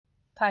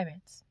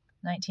Pirates,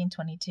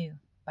 1922,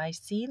 by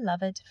C.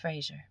 Lovat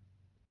Fraser.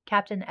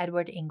 Captain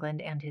Edward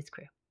England and his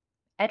crew.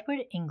 Edward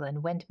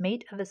England went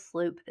mate of a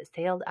sloop that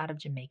sailed out of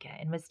Jamaica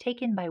and was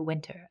taken by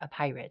Winter, a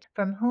pirate,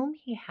 from whom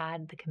he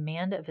had the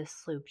command of a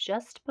sloop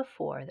just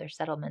before their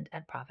settlement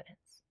at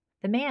Providence.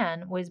 The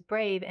man was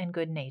brave and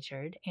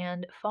good-natured,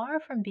 and far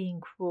from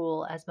being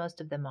cruel as most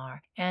of them are,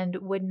 and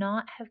would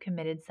not have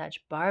committed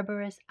such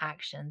barbarous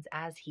actions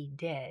as he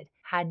did,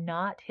 had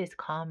not his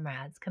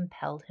comrades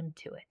compelled him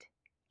to it.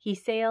 He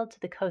sailed to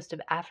the coast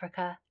of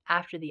Africa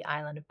after the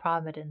island of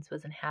Providence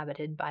was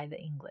inhabited by the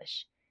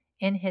English.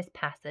 In his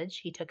passage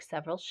he took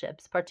several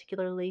ships,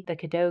 particularly the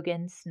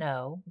Cadogan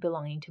Snow,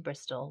 belonging to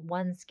Bristol,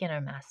 one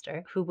Skinner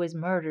master, who was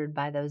murdered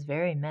by those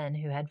very men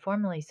who had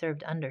formerly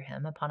served under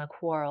him upon a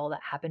quarrel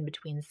that happened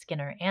between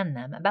Skinner and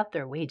them about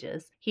their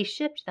wages. He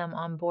shipped them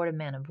on board a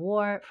man of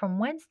war, from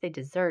whence they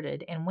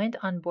deserted, and went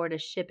on board a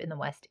ship in the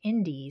West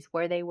Indies,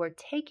 where they were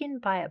taken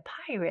by a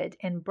pirate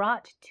and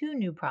brought to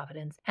New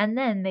Providence, and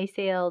then they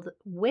sailed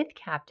with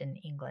Captain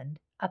England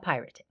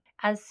a-pirating.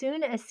 As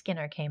soon as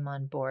Skinner came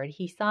on board,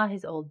 he saw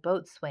his old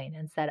boatswain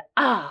and said,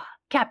 "Ah,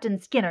 Captain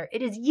Skinner,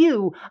 it is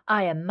you!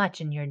 I am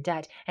much in your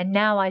debt, and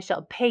now I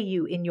shall pay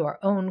you in your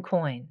own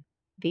coin."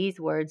 These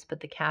words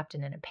put the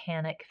captain in a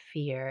panic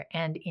fear,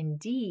 and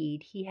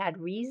indeed he had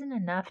reason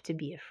enough to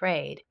be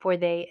afraid, for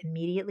they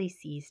immediately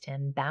seized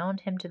him,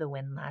 bound him to the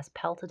windlass,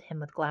 pelted him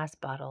with glass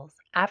bottles,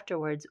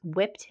 afterwards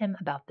whipped him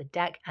about the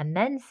deck, and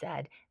then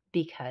said,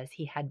 because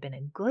he had been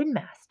a good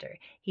master,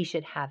 he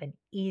should have an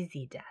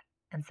easy death,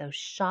 and so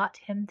shot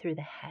him through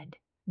the head,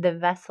 the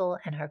vessel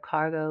and her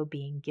cargo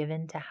being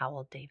given to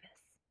Howell Davis.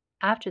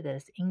 After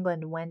this,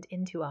 England went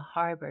into a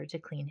harbor to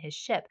clean his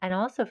ship, and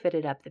also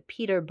fitted up the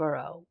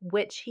Peterborough,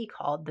 which he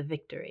called the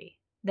Victory.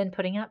 Then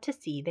putting out to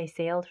sea, they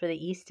sailed for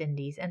the East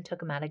Indies and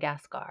took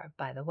Madagascar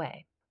by the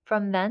way.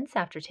 From thence,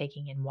 after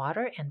taking in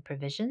water and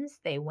provisions,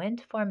 they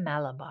went for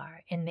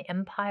Malabar in the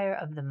empire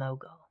of the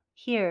Mogul.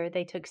 Here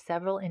they took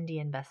several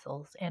Indian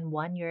vessels and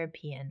one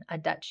European, a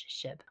Dutch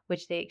ship,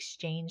 which they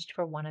exchanged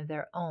for one of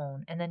their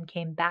own, and then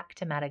came back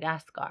to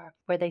Madagascar,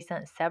 where they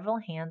sent several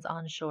hands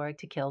on shore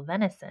to kill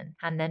venison,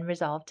 and then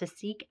resolved to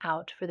seek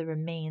out for the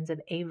remains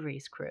of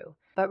Avery's crew.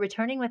 But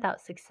returning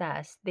without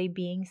success, they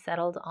being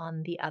settled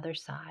on the other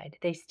side,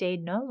 they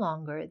stayed no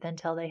longer than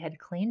till they had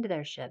cleaned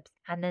their ships,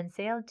 and then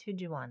sailed to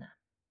Juana.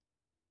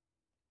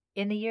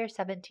 In the year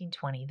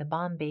 1720, the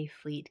Bombay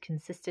fleet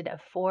consisted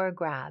of 4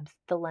 grabs,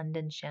 the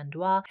London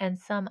Chandois, and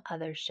some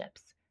other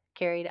ships,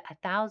 carried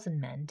 1,000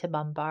 men to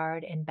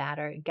bombard and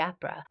batter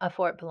Gapra, a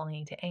fort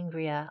belonging to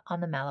Angria on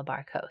the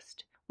Malabar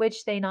coast,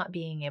 which they not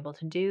being able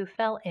to do,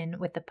 fell in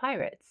with the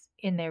pirates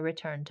in their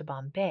return to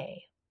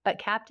Bombay. But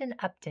Captain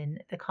Upton,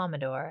 the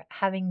Commodore,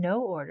 having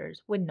no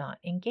orders, would not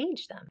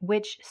engage them,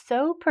 which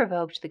so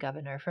provoked the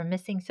governor for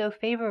missing so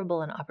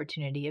favorable an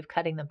opportunity of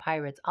cutting the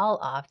pirates all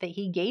off that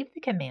he gave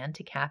the command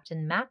to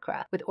Captain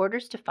Macra, with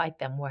orders to fight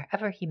them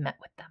wherever he met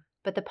with them.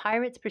 But the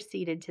pirates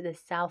proceeded to the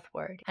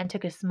southward, and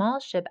took a small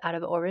ship out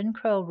of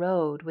Orincro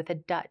Road with a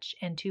Dutch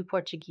and 2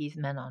 Portuguese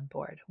men on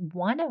board,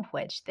 one of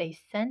which they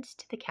sent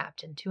to the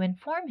captain to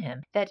inform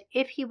him that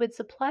if he would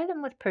supply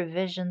them with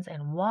provisions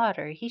and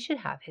water, he should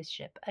have his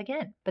ship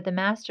again. But the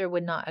master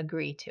would not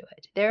agree to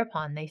it.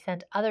 Thereupon they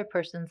sent other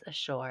persons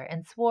ashore,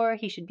 and swore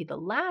he should be the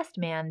last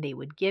man they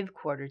would give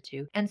quarter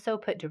to, and so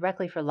put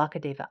directly for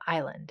Lakadeva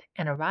Island,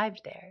 and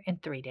arrived there in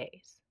 3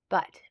 days.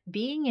 But,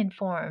 being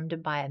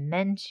informed by a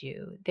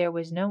Menchu there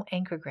was no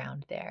anchor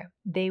ground there,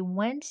 they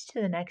went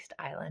to the next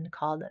island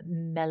called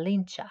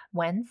Melincha,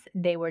 whence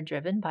they were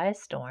driven by a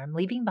storm,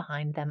 leaving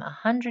behind them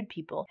 100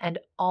 people and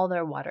all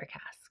their water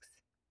casks.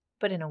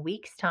 But in a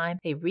week's time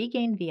they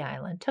regained the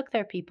island, took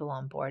their people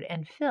on board,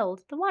 and filled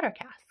the water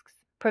casks.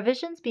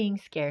 Provisions being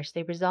scarce,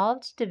 they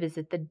resolved to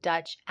visit the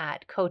Dutch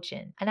at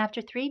Cochin, and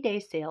after 3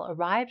 days' sail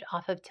arrived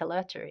off of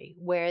Tillettery,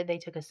 where they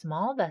took a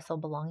small vessel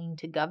belonging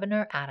to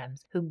Governor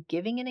Adams, who,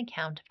 giving an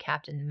account of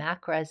Captain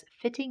Macra's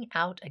fitting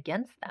out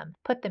against them,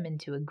 put them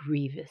into a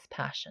grievous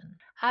passion.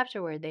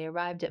 Afterward they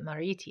arrived at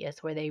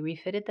Mauritius, where they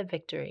refitted the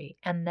Victory,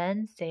 and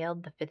then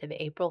sailed the 5th of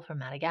April for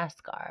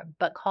Madagascar,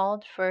 but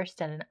called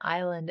first at an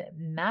island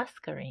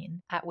Mascarene,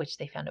 at which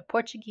they found a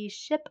Portuguese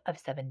ship of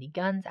 70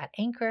 guns at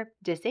anchor,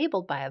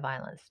 disabled by a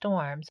violent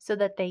storm, so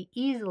that they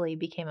easily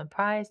became a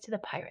prize to the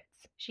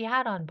pirates. She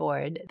had on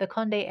board the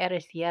Conde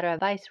Ericeira,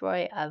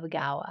 Viceroy of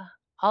Goa.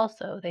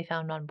 Also they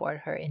found on board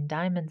her in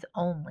diamonds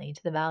only,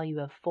 to the value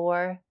of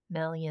 $4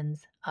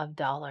 millions.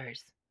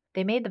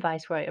 They made the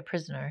Viceroy a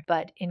prisoner,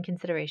 but in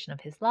consideration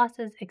of his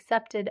losses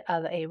accepted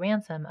of a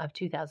ransom of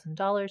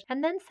 $2,000,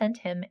 and then sent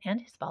him and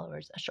his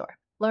followers ashore.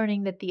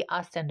 Learning that the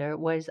Ostender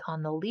was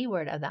on the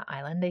leeward of that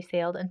island, they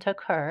sailed and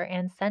took her,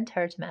 and sent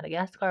her to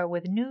Madagascar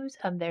with news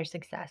of their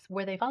success,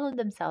 where they followed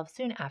themselves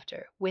soon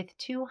after with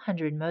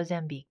 200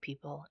 Mozambique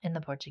people in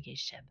the Portuguese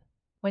ship.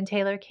 When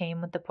Taylor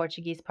came with the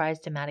Portuguese prize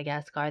to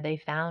Madagascar, they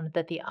found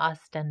that the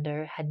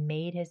Ostender had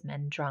made his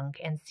men drunk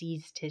and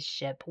seized his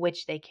ship,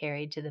 which they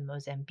carried to the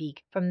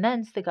Mozambique. From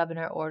thence the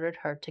governor ordered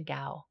her to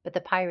Gao, but the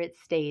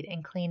pirates stayed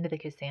and cleaned the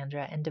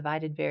Cassandra and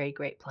divided very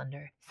great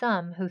plunder.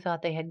 Some, who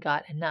thought they had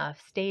got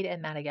enough, stayed at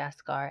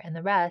Madagascar, and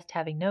the rest,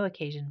 having no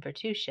occasion for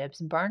 2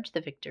 ships, burnt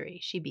the Victory,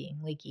 she being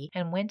leaky,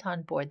 and went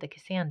on board the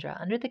Cassandra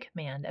under the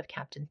command of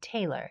Captain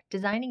Taylor,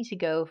 designing to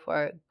go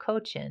for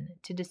Cochin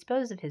to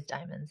dispose of his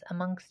diamonds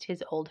amongst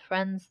his old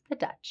friends, the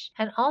Dutch,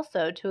 and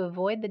also to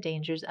avoid the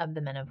dangers of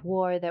the men of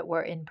war that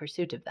were in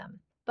pursuit of them.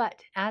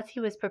 But as he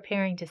was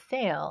preparing to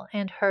sail,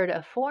 and heard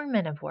of 4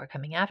 men of war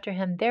coming after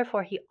him,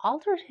 therefore he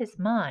altered his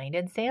mind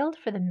and sailed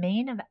for the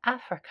main of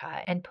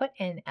Africa and put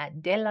in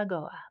at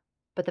Delagoa.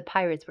 But the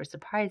pirates were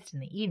surprised in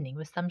the evening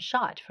with some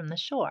shot from the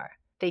shore.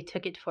 They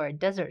took it for a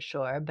desert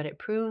shore, but it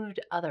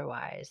proved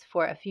otherwise,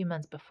 for a few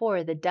months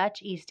before the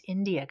Dutch East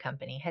India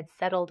Company had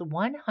settled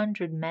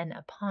 100 men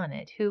upon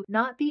it, who,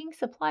 not being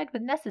supplied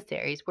with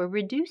necessaries, were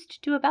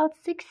reduced to about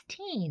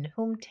 16,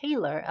 whom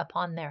Taylor,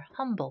 upon their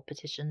humble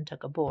petition,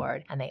 took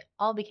aboard, and they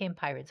all became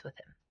pirates with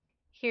him.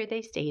 Here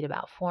they stayed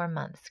about 4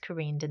 months,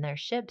 careened in their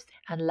ships,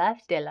 and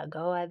left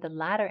Delagoa the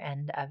latter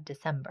end of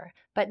December.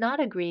 But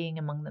not agreeing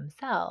among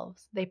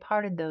themselves, they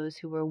parted those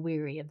who were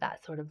weary of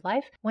that sort of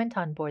life, went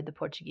on board the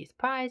Portuguese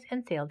prize,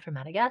 and sailed for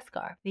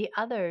Madagascar. The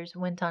others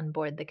went on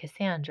board the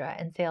Cassandra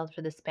and sailed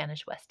for the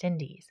Spanish West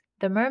Indies.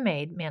 The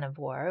Mermaid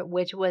man-of-war,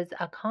 which was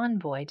a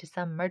convoy to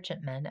some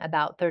merchantmen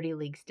about 30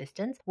 leagues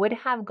distant, would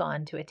have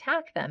gone to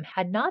attack them,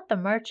 had not the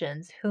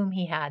merchants whom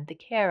he had the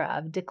care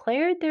of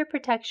declared their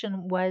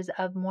protection was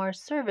of more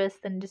service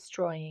than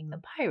destroying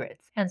the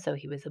pirates, and so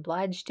he was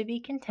obliged to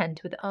be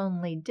content with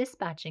only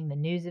dispatching the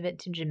news of it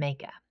to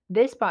Jamaica.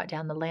 This brought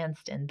down the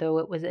Lanston, though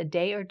it was a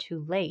day or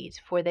 2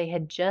 late, for they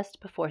had just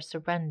before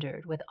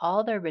surrendered with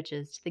all their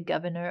riches to the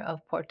governor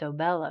of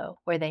Portobello,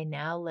 where they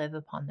now live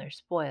upon their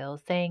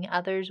spoils, saying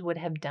others would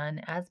have done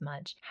as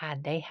much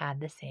had they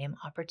had the same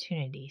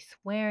opportunity,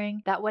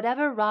 swearing that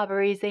whatever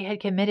robberies they had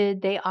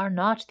committed, they are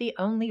not the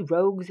only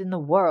rogues in the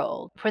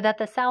world, for that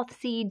the South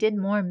Sea did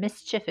more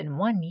mischief in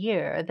 1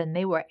 year than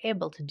they were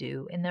able to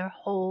do in their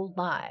whole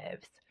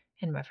lives,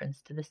 in reference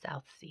to the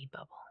South Sea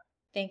bubble.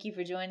 Thank you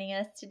for joining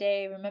us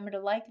today. Remember to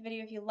like the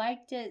video if you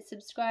liked it,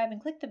 subscribe,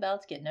 and click the bell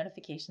to get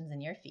notifications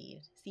in your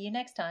feed. See you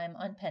next time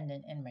on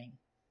Pendant and Ring.